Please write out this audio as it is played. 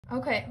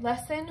Okay,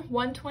 lesson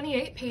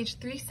 128, page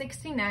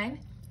 369,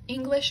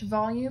 English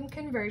volume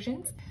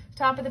conversions.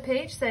 Top of the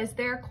page says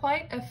there are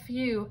quite a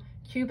few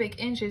cubic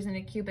inches in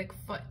a cubic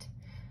foot.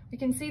 We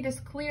can see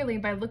this clearly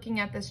by looking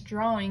at this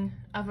drawing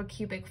of a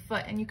cubic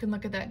foot, and you can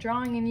look at that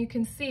drawing and you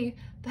can see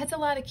that's a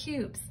lot of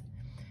cubes.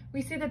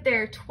 We see that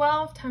there are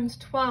 12 times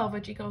 12,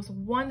 which equals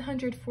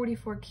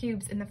 144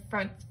 cubes in the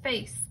front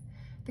face.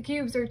 The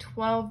cubes are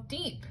 12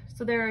 deep,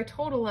 so there are a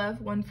total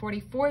of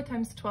 144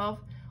 times 12,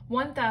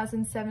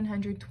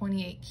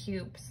 1,728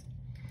 cubes.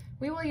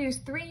 We will use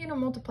 3 unit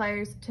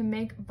multipliers to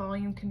make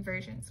volume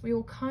conversions. We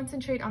will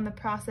concentrate on the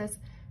process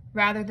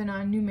rather than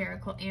on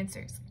numerical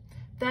answers.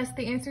 Thus,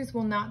 the answers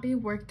will not be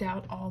worked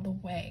out all the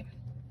way.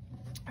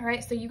 All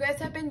right, so you guys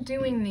have been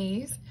doing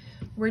these.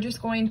 We're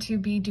just going to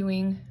be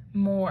doing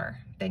more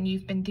than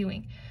you've been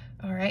doing.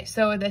 All right,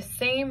 so the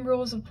same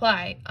rules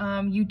apply.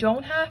 You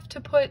don't have to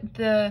put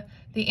the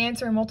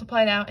answer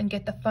multiplied out and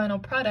get the final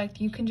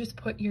product. You can just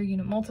put your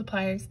unit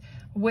multipliers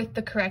with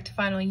the correct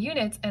final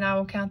units, and I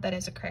will count that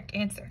as a correct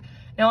answer.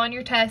 Now on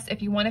your test,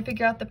 if you want to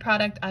figure out the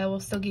product, I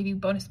will still give you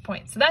bonus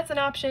points. So that's an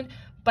option,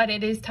 but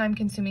it is time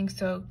consuming,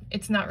 so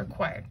it's not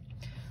required.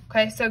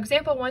 Okay, so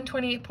example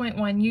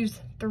 128.1, use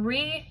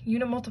 3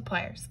 unit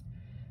multipliers.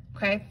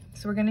 Okay,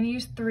 so we're going to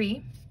use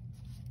 3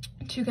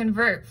 to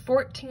convert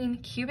 14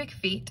 cubic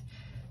feet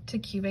to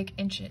cubic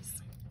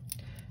inches.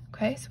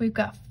 Okay, so we've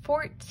got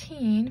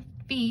 14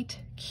 feet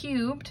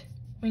cubed.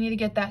 We need to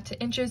get that to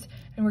inches,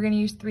 and we're going to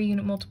use 3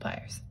 unit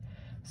multipliers.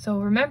 So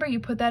remember, you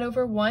put that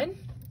over 1.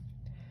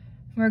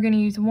 We're going to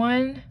use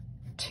 1,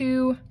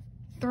 2,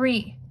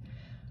 3.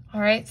 All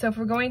right, so if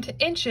we're going to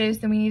inches,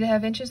 then we need to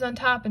have inches on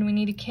top, and we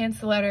need to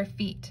cancel out our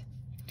feet.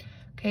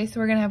 Okay, so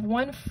we're going to have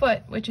 1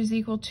 foot, which is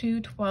equal to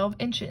 12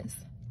 inches.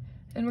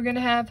 And we're going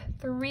to have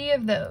 3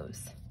 of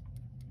those.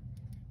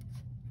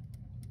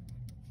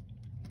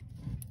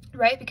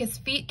 Right, because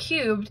feet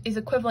cubed is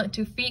equivalent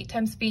to feet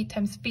times feet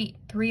times feet,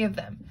 3 of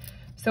them.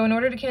 So in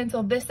order to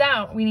cancel this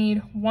out, we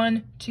need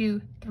 1,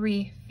 2,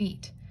 3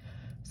 feet.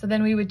 So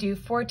then we would do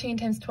 14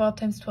 times 12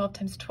 times 12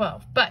 times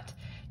 12. But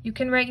you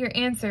can write your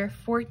answer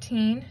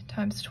 14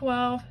 times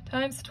 12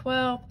 times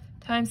 12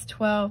 times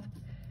 12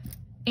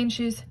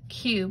 inches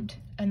cubed,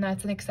 and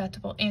that's an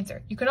acceptable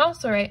answer. You can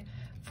also write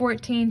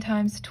 14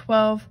 times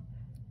 12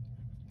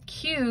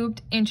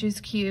 cubed inches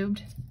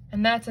cubed,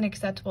 and that's an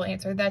acceptable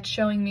answer. That's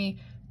showing me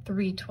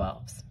 3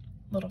 12s. A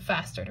little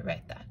faster to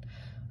write that.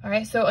 All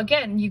right, so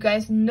again, you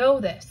guys know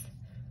this.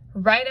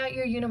 Write out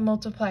your unit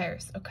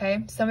multipliers,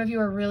 okay? Some of you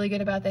are really good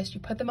about this.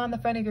 You put them on the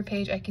front of your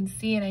page. I can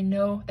see and I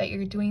know that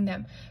you're doing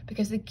them.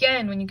 Because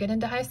again, when you get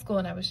into high school,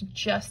 and I was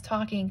just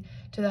talking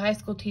to the high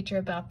school teacher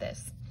about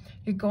this,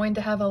 you're going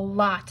to have a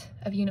lot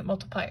of unit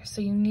multipliers.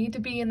 So you need to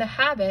be in the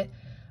habit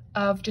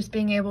of just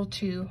being able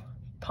to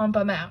pump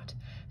them out.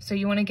 So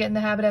you want to get in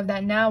the habit of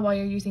that now while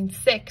you're using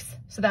 6,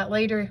 so that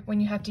later when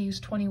you have to use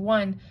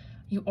 21,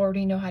 you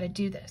already know how to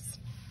do this.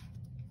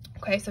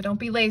 Okay, so don't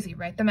be lazy,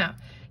 write them out.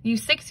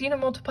 Use 6 unit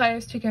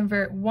multipliers to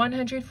convert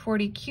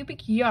 140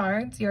 cubic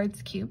yards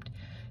cubed,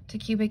 to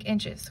cubic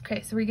inches.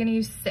 Okay, so we're going to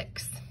use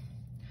 6.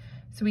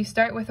 So we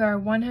start with our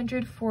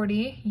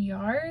 140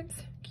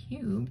 yards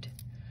cubed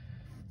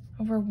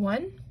over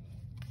 1.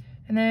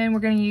 And then we're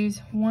going to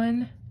use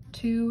 1,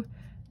 2,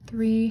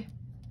 3,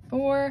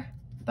 4,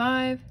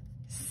 5,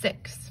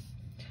 6.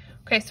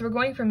 Okay, so we're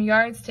going from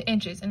yards to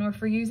inches, and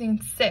if we're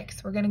using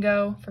 6, we're going to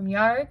go from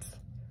yards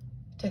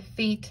to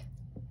feet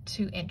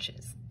to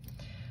inches.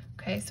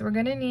 Okay, so we're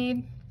going to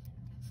need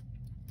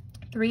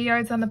 3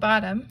 yards on the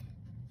bottom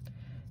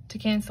to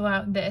cancel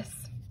out this.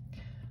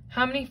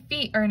 How many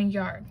feet are in a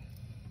yard?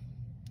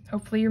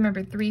 Hopefully you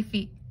remember 3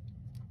 feet.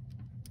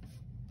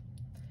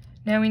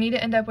 Now we need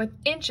to end up with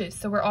inches,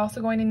 so we're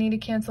also going to need to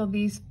cancel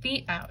these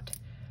feet out.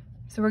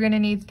 So we're going to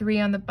need 3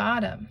 on the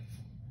bottom.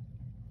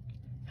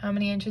 How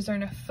many inches are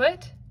in a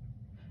foot?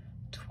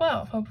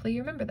 12. Hopefully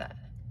you remember that.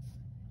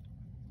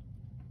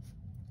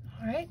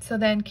 All right, so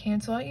then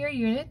cancel out your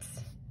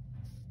units.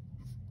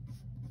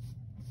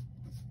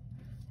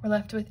 We're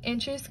left with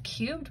inches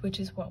cubed, which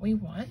is what we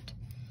want.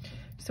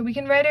 So we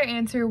can write our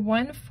answer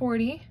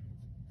 140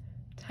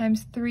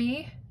 times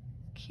 3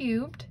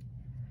 cubed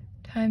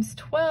times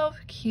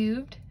 12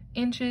 cubed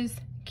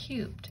inches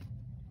cubed.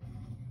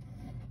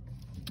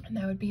 And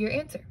that would be your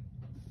answer.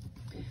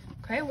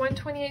 Okay,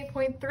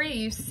 128.3,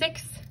 use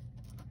 6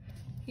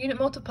 unit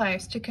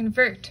multipliers to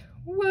convert,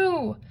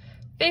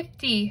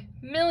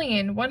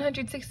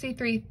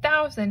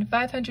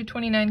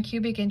 50,163,529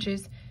 cubic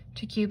inches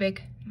to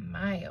cubic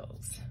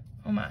miles.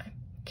 Oh my.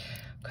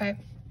 Okay,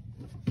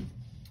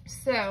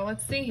 so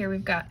let's see here.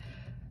 We've got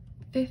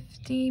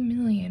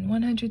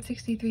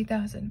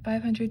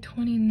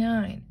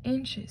 50,163,529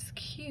 inches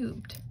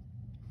cubed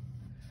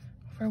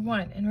over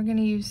 1, and we're going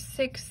to use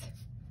 6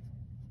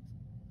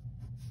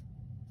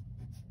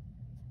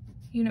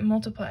 unit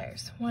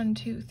multipliers. 1,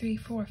 2, 3,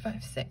 4,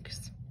 5,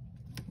 6.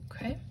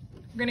 Okay,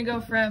 we're going to go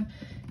from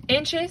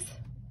inches,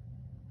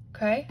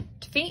 okay,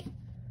 to feet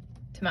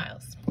to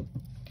miles.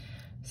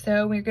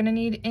 So we're going to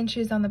need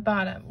inches on the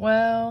bottom.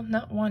 Well,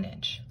 not 1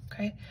 inch,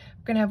 okay?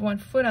 we're gonna have 1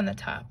 foot on the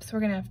top. So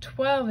we're gonna have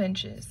 12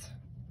 inches,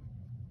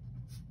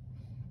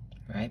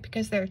 right?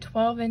 Because there are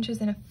 12 inches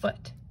in a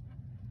foot.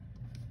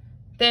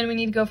 Then we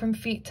need to go from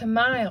feet to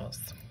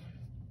miles.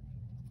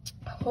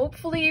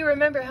 Hopefully you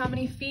remember how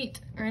many feet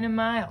are in a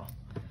mile.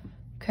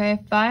 Okay,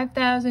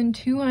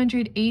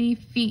 5,280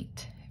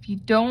 feet. If you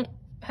don't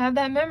have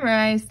that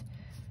memorized,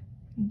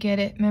 get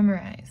it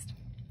memorized.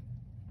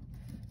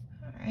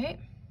 All right,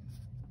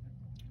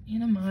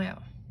 in a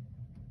mile.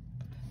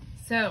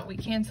 So we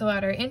cancel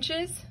out our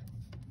inches,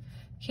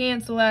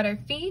 cancel out our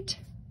feet,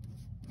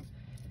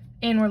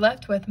 and we're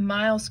left with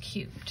miles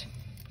cubed.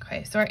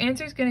 Okay, so our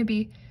answer is going to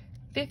be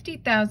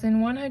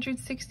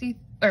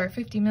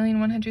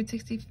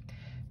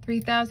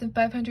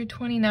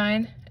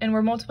 50,163,529, and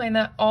we're multiplying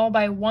that all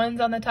by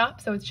ones on the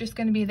top, so it's just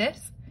going to be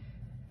this.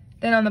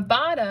 Then on the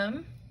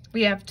bottom,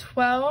 we have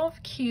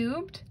 12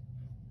 cubed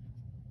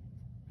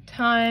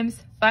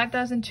times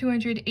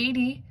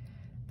 5,280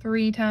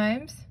 3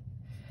 times,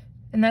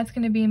 and that's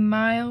going to be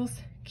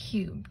miles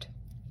cubed.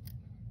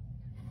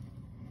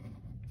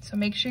 So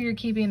make sure you're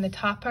keeping the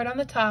top part on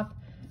the top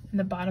and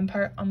the bottom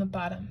part on the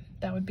bottom.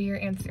 That would be your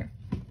answer.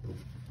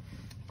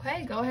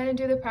 Okay, go ahead and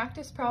do the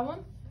practice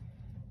problem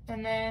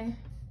and then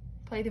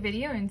play the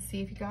video and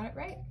see if you got it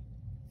right.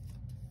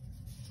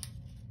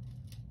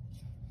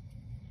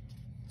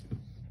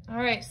 All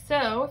right,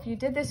 so if you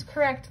did this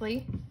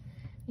correctly,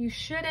 you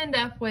should end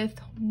up with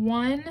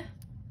 1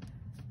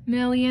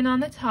 million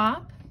on the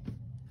top,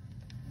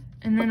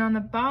 and then on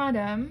the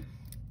bottom,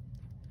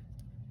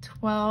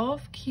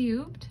 12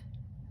 cubed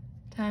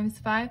times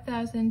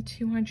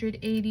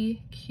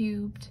 5,280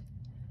 cubed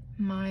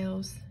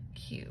miles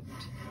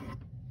cubed.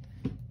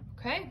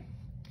 Okay,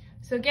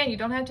 so again, you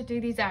don't have to do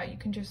these out. You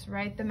can just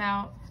write them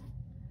out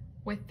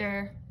with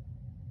their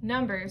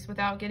numbers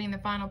without getting the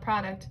final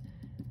product.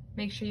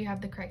 Make sure you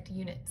have the correct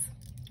units.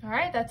 All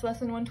right, that's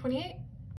lesson 128.